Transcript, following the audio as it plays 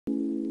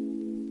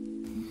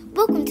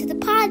Welcome to the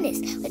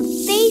Podnas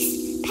with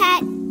Face,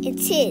 Pat, and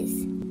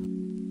Tiz.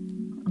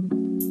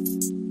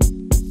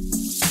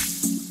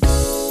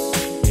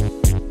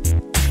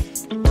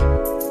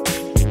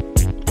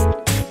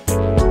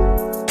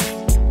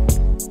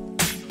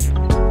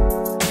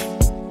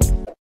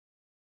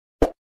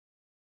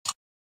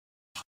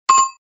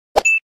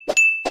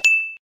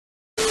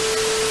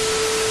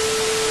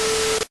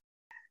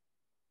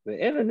 The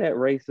internet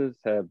racists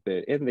have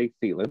been in their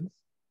feelings.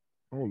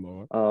 Oh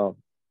Lord.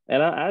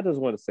 And I just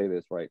want to say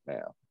this right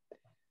now.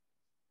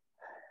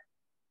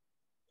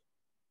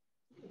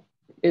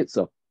 It's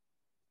a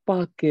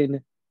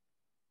fucking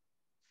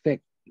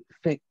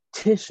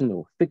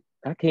fictional.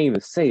 I can't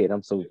even say it.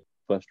 I'm so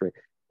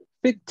frustrated.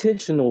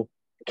 Fictional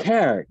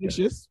character.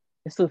 Vicious.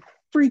 It's a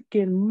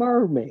freaking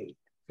mermaid.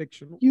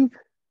 Fictional.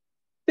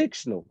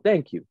 Fictional.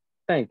 Thank you.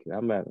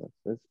 I'm at it.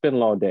 It's been a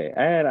long day.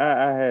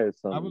 I had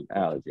some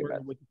allergy.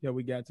 Until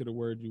we got to the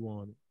word you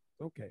wanted.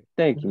 Okay.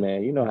 Thank you,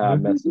 man. You know how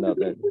I'm messing up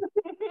that.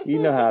 You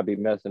know how I be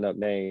messing up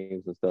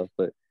names and stuff,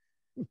 but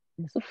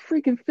it's a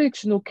freaking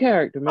fictional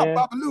character, man.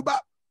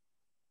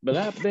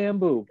 But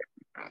bamboo.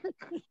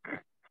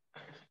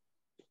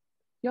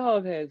 Y'all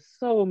have had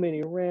so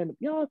many random.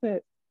 Y'all have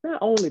had not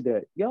only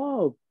that,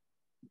 y'all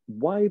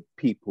white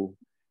people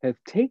have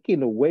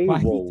taken away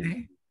roles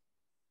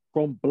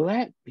from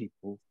black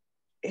people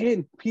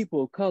and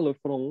people of color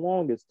for the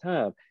longest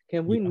time.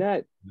 Can we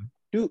not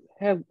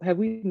have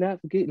we not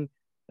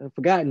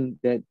forgotten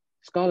that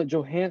Scarlett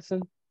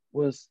Johansson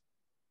was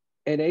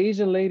an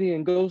Asian lady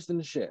in Ghost in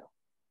the Shell?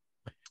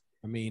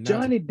 I mean,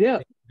 Johnny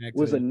Depp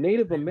was a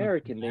Native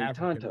American named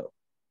Tonto.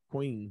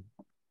 Queen.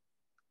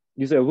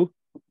 You said who?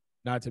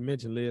 Not to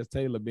mention Liz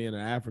Taylor being an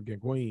African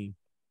queen.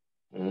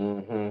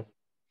 They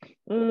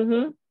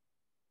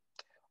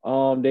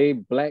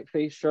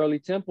blackface Shirley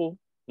Temple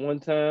one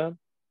time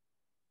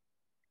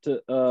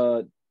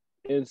to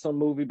in some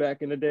movie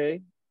back in the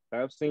day.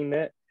 I've seen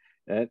that.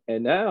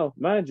 And now,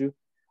 mind you,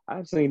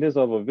 I've seen this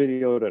of a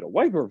video that a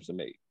white person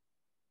made.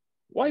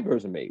 White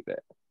person made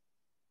that.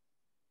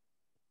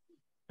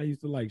 I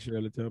used to like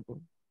Shirley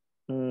Temple.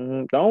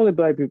 The only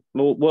black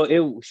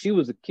people, she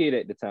was a kid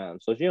at the time,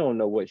 so she don't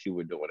know what she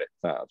was doing at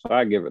the time. So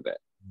I give her that.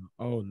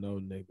 Oh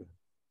no, nigga.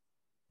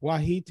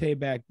 Wahite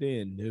back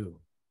then knew.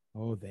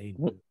 Oh, they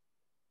knew.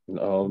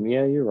 Oh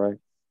yeah, you're right.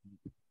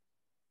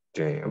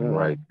 Damn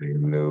right, they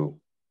knew.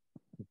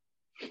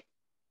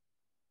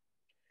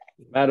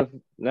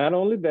 Not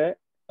only that,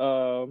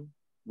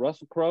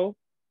 Russell Crowe,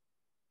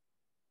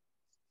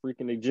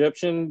 freaking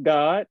Egyptian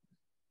god.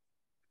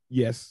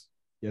 Yes.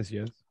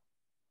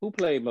 Who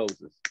played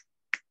Moses?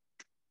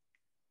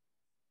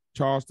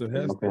 Charleston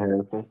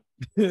Heston.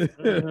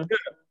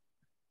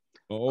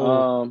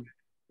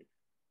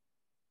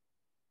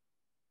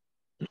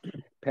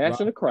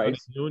 Passion of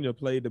Christ. Jr.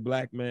 played the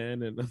black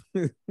man, and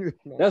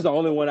that's the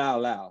only one I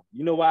allow.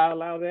 You know why I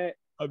allow that?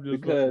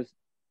 Because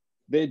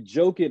they're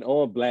joking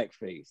on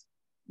blackface,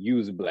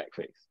 using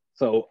blackface.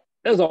 So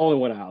that's the only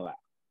one I allow,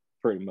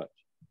 pretty much.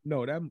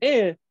 No, that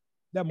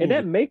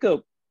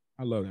makeup.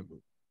 I love that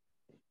movie.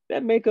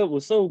 That makeup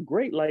was so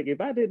great. Like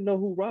if I didn't know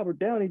who Robert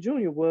Downey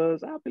Jr.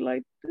 was, I'd be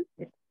like,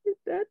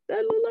 that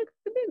look like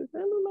a nigga.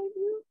 That look like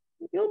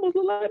you almost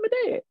look like my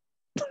dad.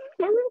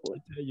 My real one.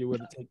 I tell you what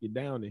to take you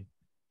Downey.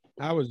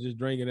 I was just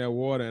drinking that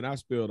water and I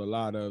spilled a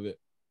lot of it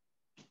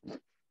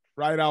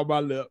right out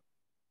my lip.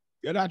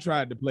 And I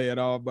tried to play it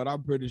off, but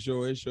I'm pretty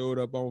sure it showed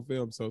up on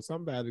film. So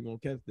somebody's gonna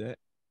catch that.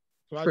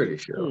 So I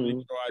didn't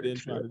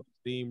try to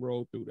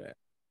steamroll through that.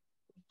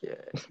 Yeah.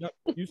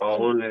 You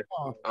Own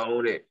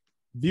it.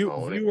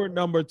 Viewer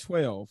number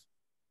 12.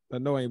 I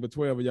know ain't but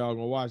 12 of y'all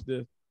gonna watch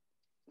this.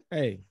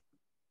 Hey,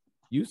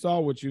 you saw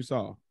what you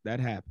saw. That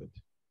happened.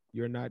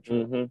 You're not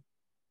true.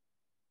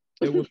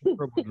 It was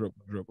dribble.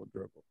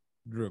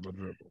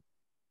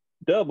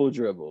 Double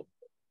dribble.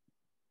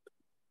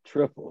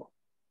 Triple.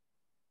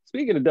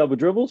 Speaking of double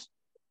dribbles,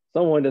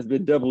 someone that's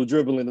been double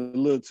dribbling a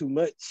little too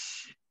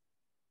much.